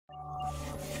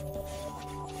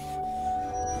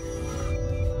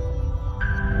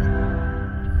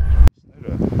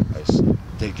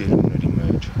այգելուների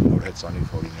մեջ, նոր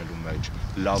հեծանիվ հորինելու մեջ,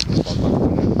 լավ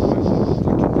նպատակներով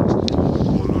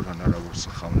բոլոր հնարավոր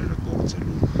սխալները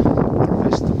գործելու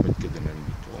արվեստը պետք է դնել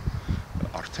մի կողմ։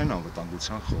 Արդեն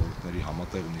անվտանգության խորհուրդների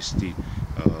համատեղ նիստի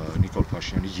Նիկոլ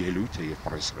Փաշինյանի ելույթը եւ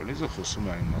պրես-ռելիզը խոսում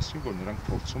է այն մասին, որ նրանք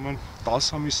փորձում են 10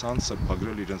 ամիս անց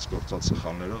սրբագրել իրենց գործած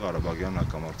սխալները Ղարաբաղյան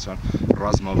հակամարտության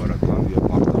ռազմավարական եւ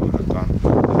մարտավարական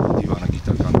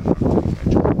դիվանագիտական հնարքերի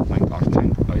մեջ։ Մենք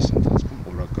արդեն այս ընթացքում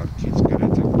օրակարգից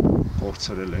գրեթե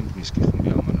կորցրել ենք Մինսկի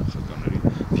խմբի ԱՄՆ-նախագահների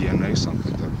Վիեննայի,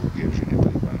 Սանկտ-Պետերբուրգի եւ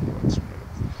Ժնևայի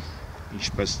պայմանավորվածությունները։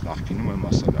 Ինչպես նախկինում եմ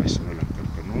ասել, այսօր էլ եմ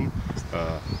կրկնում,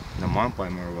 նման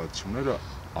պայմանավորվածությունները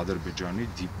Ադրբեջանի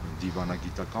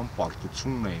դիվանագիտական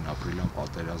պարտությունն էին ապրիլյան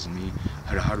պատերազմի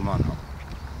հրահրման համար։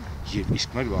 Եվ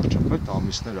իսկ մեր վարչապետը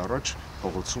ամիսներ առաջ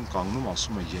փողոցում կանգնում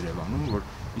ասում է Երևանում, որ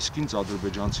իսկ ինձ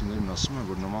ադրբեջանցիներն ասում են,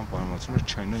 որ նման պայմանավորություններ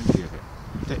չեն եղել։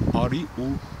 Դե արի ու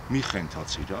մի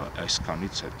խենթացիր,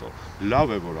 այսքանից հետո։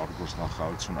 Լավ է, որ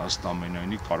արտգործնախարարությունը ըստ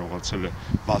ամենայնի կարողացել է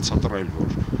բացատրել, որ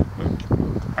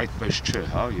այդպես չէ,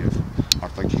 եւ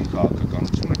արտաքին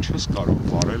քաղաքականությունը չես կարող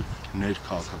վարել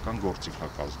ներքաղաքական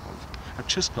գործիքակազմով։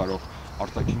 Չես կարող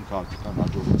արտաքին քաղաքական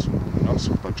հաջողություն ունենալ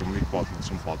սրտաճմլիկ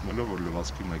պատմություն պատմելով, որ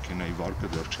լվացքի մեքենայի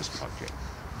վարկը դեռ չես փակել։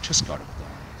 Չես կարող դա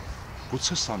անել։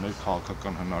 Գուցե սա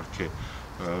ներքաղաքական հնարք է,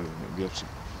 եւ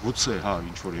գուցե,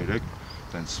 ինչ որ երեք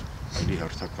տենց այլի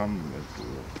հերթական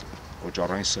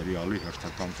օճառային սերիալի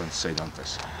հերթական տենց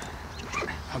սերանտես։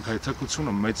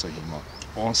 Հակահայթակությունը մեծ է հիմա,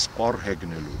 անսպառ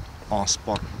հեգնելու,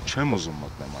 անսպառ չեմ ուզում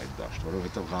մտնեմ այդ դաշտ,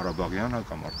 որովհետև Ղարաբաղյան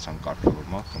հակամարտության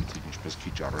կարգավորման խնդիր, ինչպես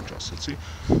քիչ առաջ ասացի,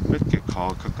 պետք է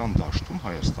քաղաքական դաշտում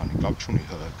Հայաստանի կապ չունի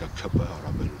ՀՀԿ-ՔՊ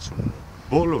հարաբերությունները,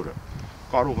 բոլորը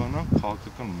կարողանան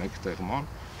քաղաքական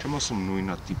մեկտեղման, չեմ ասում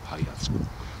նույնատիպ հայացք,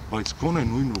 բայց գոնե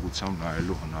նույն ուղղությամբ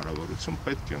նայելու հնարավորություն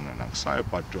պետք է ունենանք։ Սա է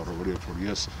պատճառը, որ երբ որ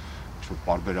ես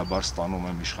պարբերաբար ստանում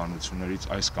եմ իշխանություններից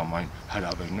այս կամ այն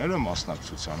հրավերները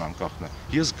մասնակցության անկախն է,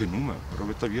 ես գնում եմ,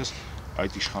 որովհետև ես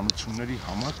այդ իշխանությունների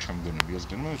համար չեմ գնում, ես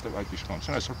գնում եմ, որովհետև այդ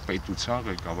իշխանությունը այսօր պետության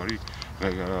ղեկավարի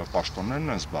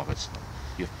պաշտոններն են զբաղեցնում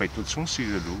եւ պետություն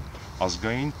սիրելու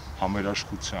ազգային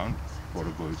համերաշխության,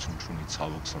 որը գոյություն չունի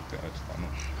ցավոք սրտի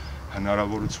Հայաստանում,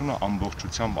 հնարավորությունը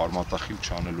ամբողջությամբ արմատախիլ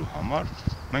չանելու համար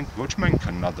մենք ոչ մենք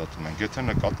քննադատում ենք, եթե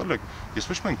նկատել եք, ես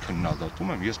ոչ մենք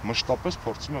քննադատում եմ, ես մշտապես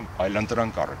փորձում եմ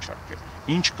այլընտրանք առաջարկել։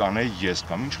 Ինչ կանեի ես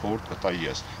կամ ինչ խորհուրդ կտայի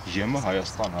ես ԵՄ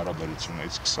Հայաստան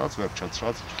հարաբերություններից սկսած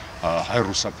վերջացրած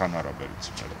հայ-ռուսական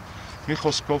հարաբերությունները։ Մի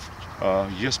խոսքով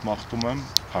ես մաղթում եմ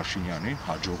Փաշինյանին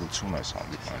հաջողություն այս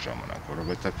հանդիպման ժամանակ,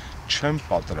 որովհետև չեմ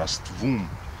պատրաստվում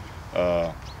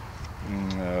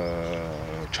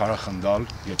չարախնդալ,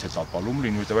 եթե տապալում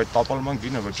լինի, որովհետև այդ տապալման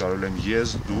գինը վճարել եմ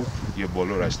ես, դուք եւ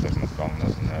բոլոր այստեղ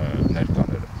կանգնած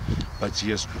ներկաները, բայց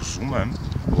ես ուզում եմ,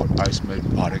 որ այս մեր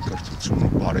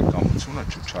բարեկրթությունը, բարեկամությունը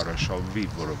չչարաշավվի,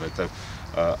 որովհետև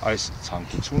այս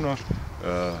ցանկությունը,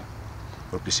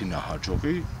 որպեսզի նա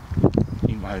հաջողի,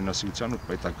 իմ հայրենասիրության ու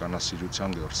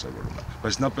պետականասիրության դրսևորում է,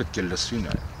 բայց նա պետք է լսվի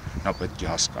նաեւ, նա պետք է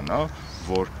հասկանա,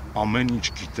 որ ամեն ինչ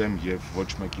գիտեմ եւ ոչ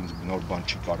մեկ ինձ նոր բան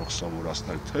չի կարող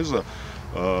սովորացնել թեզը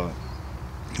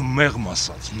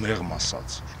մեղմ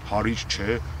ասած հարիր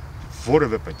չէ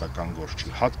որևէ պետական գործ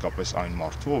չի, հատկապես այն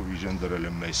մարդու, ով իրեն դրել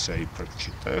է մեսիայի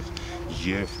փրկչի տեղ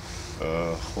եւ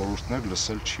խորհուրդներ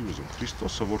լսել չի ուզում։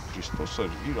 Քրիստոսը, որ Քրիստոս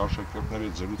էր, իր աշակերտների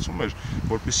հետ զրուցում էր,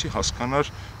 որպեսզի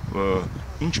հասկանար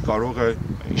ինչ կարող է,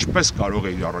 ինչպես կարող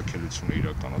է իր առաքելությունը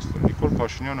իրականացնել։ Նիկոլ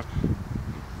Փաշինյանը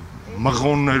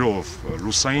մղոններով,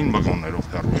 լուսային մղոններով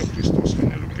հեռու է Քրիստոս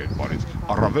լինելու կերպարից,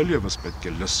 առավել եւս պետք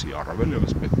է լսի, առավել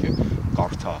եւս պետք է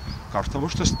կարդա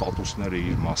ոչ թե ստատուսները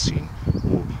իր մասին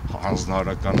ու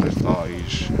հանձնարարականներ տա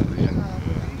իր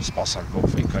սպասարկող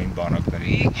ֆեյքային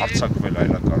բանակներին հարձակվել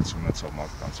այլակարգ ունեցող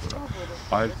մարդկանց վրա,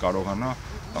 այլ կարողանա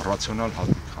ռացիոնալ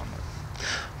հատիկ անել։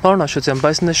 Պարոն Աշոտյան,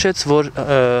 բայց նշեց, որ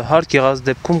հարկ եղած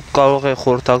դեպքում կարող է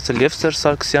խորհրդակցել եւ Սերժ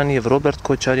Սարգսյանի եւ Ռոբերտ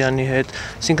Քոչարյանի հետ,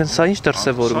 այսինքն սա ինչ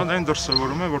դրսևորում է։ Սա այն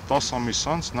դրսևորում է, որ 10 ամիս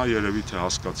անց նա երևի թե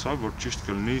հասկացավ, որ ճիշտ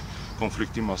կլինի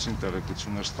կոնֆլիկտի մասին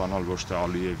տեղեկություններ ստանալ ոչ թե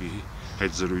Ալիևի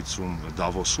հետ զրույցում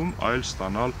Դավոսում, այլ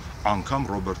ստանալ անգամ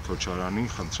Ռոբերտ Քոչարյանին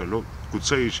խնդրելով,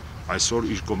 գուցե այսօր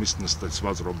իր կողմից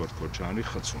նստեցված Ռոբերտ Քոչարյանի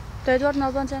խցում։ Դե Էդվարդ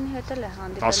Նալբանդյանի հետ էլ է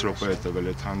հանդիպել։ 10 րոպե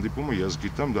հետևել այդ հանդիպումը, ես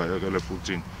գիտեմ, դա եղել է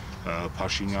Պուտին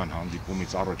Փաշինյան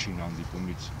հանդիպումից, առաջին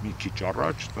հանդիպումից մի քիչ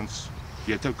առաջ, տենց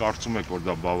Եթե կարծում եք, որ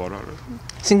դա բավարար է։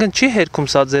 Այսինքն չի հերքում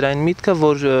սա ձեր այն միտքը,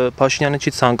 որ Փաշինյանը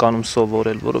չի ցանկանում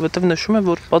սովորել, որովհետև նշում է,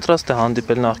 որ պատրաստ է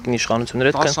հանդիպել նախկին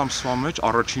իշխանությունների հետ։ 10 ամսվա մեջ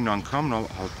առաջին անգամ նա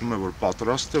հատնում է, որ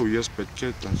պատրաստ է ու ես պետք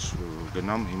է տենց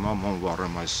գնամ հիմա մոն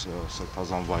վառեմ այս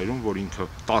սրտազան վայրում, որ ինքը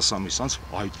 10 ամիս անց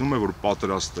հայտնում է, որ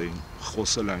պատրաստ է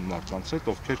խոսել այն մարդկանց հետ,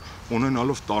 ովքեր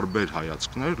ունենալով տարբեր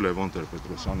հայացքներ, Լևոն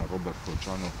Տեր-Պետրոսյանը, Ռոբերտ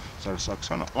Քոչարյանը, Սերժ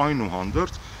Սարգսյանը,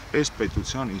 այնուհանդերձ այս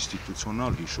պետության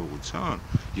ինստիտուցիոնալ հիշողության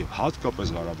եւ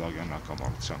հատկապես Ղարաբաղյան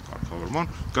հակամարտության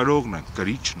կարգավորման կրողն են,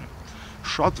 կրիչն են։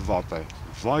 Շատ վատ է,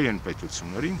 վայ են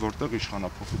պետություններին, որտեղ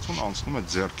իշխանափոխությունը անցնում է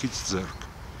ձեռքից ձեռք։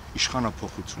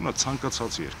 Իշխանափոխությունը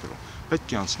ցանկացած երկրում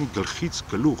պետք է անցնի գլխից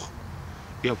գլուխ։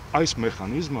 Եվ այս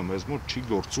մեխանիզմը մեզ մոտ չի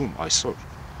գործում այսօր։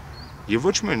 Եվ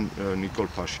ոչ միայն Նիկոլ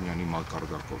Փաշինյանի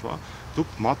մակարդակով,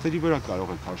 դուք մատերի վրա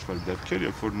կարող եք հաշվել դեպքեր,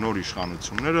 երբ որ նոր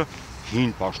իշխանությունները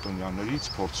հին պաշտոնյաներից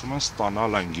փորձում են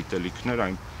ստանալ այն գիտելիքներ,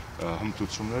 այն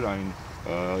հմտություններ, այն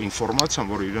ինֆորմացիան,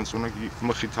 որը իրենց ունենք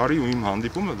մխիթարի ու իմ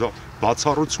հանդիպումը, դա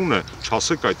բացառություն է,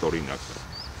 չասեք այդ օրինակը։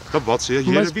 Դա բացի է,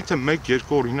 երևի թե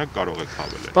 1-2 օրինակ կարող եք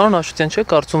հավելել։ Պարոն Աշոտյան, չէ՞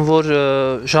 կարծում, որ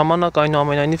ժամանակ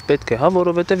այնուամենայնիվ պետք է, հա,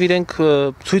 որովհետև իրենք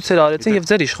ցույցեր արեցին եւ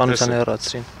ձեր իշխանությանը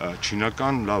հեռացրին։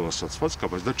 Չինական լավ ասացվածք,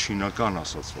 բայց դա չինական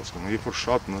ասացվածք է։ Երբ որ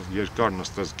շատ երկար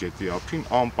նստես գետի ափին,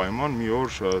 անպայման մի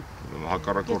օր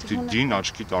հակառակորդի դին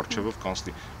աչքիդ առջևով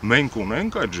կանցնի։ Մենք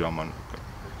ունենք այդ ժամանակը։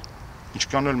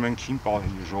 Ինչքան էլ մենք հին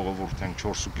ժողովուրդ ենք,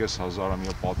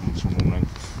 4.500-ամյա պատմություն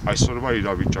ունենք, այսօրվա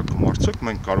իրավիճակում արդյոք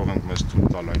մենք կարող ենք մեզ թույլ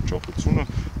տալ այդ ճոխությունը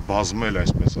բազմել,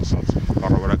 այսպես ասած,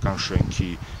 կառավարական շենքի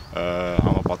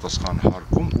համապատասխան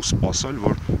հարկում ու սպասել,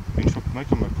 որ ինչ-որ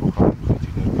մեկը մեր փոխարեն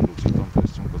խնդիրներ կլուծի,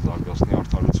 տնտեսություն կզարգացնի,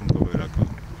 արդարություն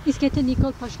կվերականգնի։ Իսկ եթե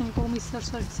Նիկոլ Փաշինյանի կողմից Սերժ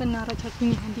Սարգսյանն առաջարկվի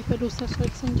հանդիպելու, Սերժ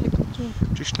Սարգսյանը չէ կոչում։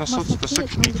 Ճիշտ ասած,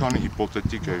 տեսեք, մի քանի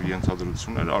հիպոթետիկ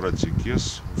ենթադրություններ արեցիք, ես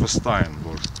վստահ եմ,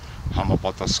 որ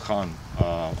համապատասխան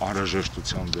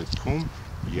անհրաժեշտության դեպքում,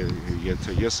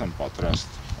 եթե ես եմ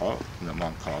պատրաստ,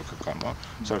 նման քաղաքական,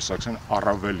 Սերժ Սարգսյանը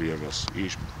առավել եւս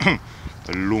իր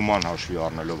լուման հաշվի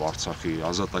առնելով Արցախի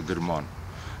ազատագրման,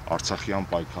 Արցախյան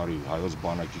պայքարի, հայոց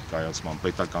բանակի կայացման,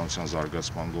 պետականության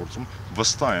զարգացման գործում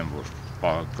վստահ եմ, որ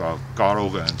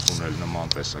կարող է ընդունել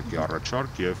նման տեսակի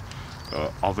առաջարկ եւ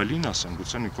ավելին ասեմ,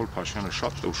 գուցե Նիկոլ Փաշինյանը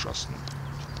շատ է ուշացնում։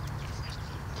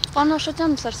 Պարոն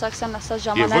Աշոտյան, Սերժ Սարգսյանն ասած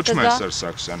Եվ ոչ ժամանակը միայն դա Սերժ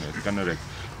Սարգսյանը, կներեք,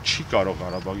 չի կարող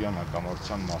Ղարաբաղյան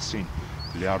հակամարտության մասին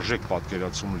լիարժեք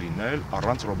պատկերացում լինել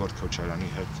առանց Ռոբերտ Քոչարյանի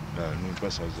հետ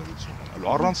նույնպես հայտարարություն ունենալու,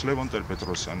 առանց Լևոն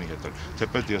Տեր-Պետրոսյանի հետ էլ,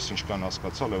 թեպետ ես ինչքան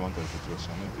հասկացա, Լևոն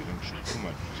Տեր-Պետրոսյանը իրենք շփվում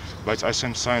են, բայց այս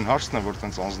այն հարցն է, որ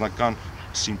տենց անձնական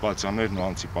սիմպաթիաներն ու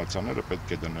անտիպաթիաները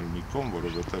պետք է դնել մի կողմ,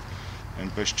 որովհետև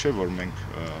այնպես չէ, որ մենք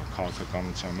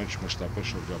քաղաքականության մեջ մշտապես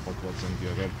շրջապատված ենք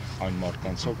եղել այն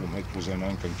մարդկանցով, ում հետ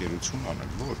կուզենանք ընկերություն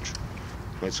անել, ոչ,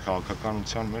 բայց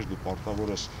քաղաքականության մեջ դու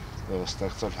պարտավոր ես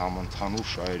ստեղծել համընդհանուր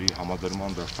շահերի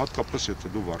համադրման դաշտ, հատկապես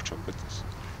եթե դու վարչապետ ես։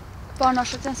 Պարոն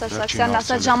Աշոտյան, Սերժ Սարգսյանն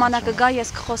ասած ժամանակը գա,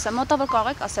 ես կխոսեմ, մոտավոր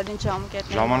կարող եք ասել ինչ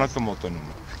ժամկետներ։ Ժամանակը մոտենում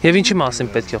է։ Եվ ինչի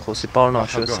մասին պետք է խոսի, պարոն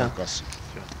Աշոտյան։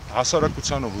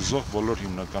 Հասարակությանը հուզող բոլոր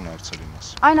հիմնական հարցերի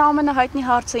մասին։ Այն ամենահայտնի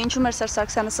հարցը, ինչու մեր Սերժ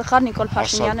Սարգսյանը սխալ, Նիկոլ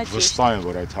Փաշինյանը ճիշտ։ Վստահ եմ,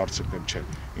 որ այդ հարցը չէ։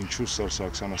 Ինչու Սերժ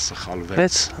Սարգսյանը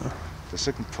սխալվեց։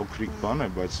 Տեսեք, փոքրիկ բան է,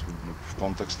 բայց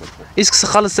կոնտեքստը փոխ։ Իսկ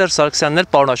սխալը Սերժ Սարգսյանն էր,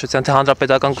 պարոն Աշոտյան, թե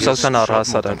հանրապետական կուսակցության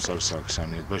առհասարակ։ Սերժ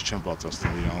Սարգսյանի հետ, բայց չեմ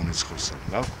պատրաստվում իր անունից խոսել,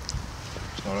 լավ։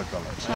 Շնորհակալ եմ։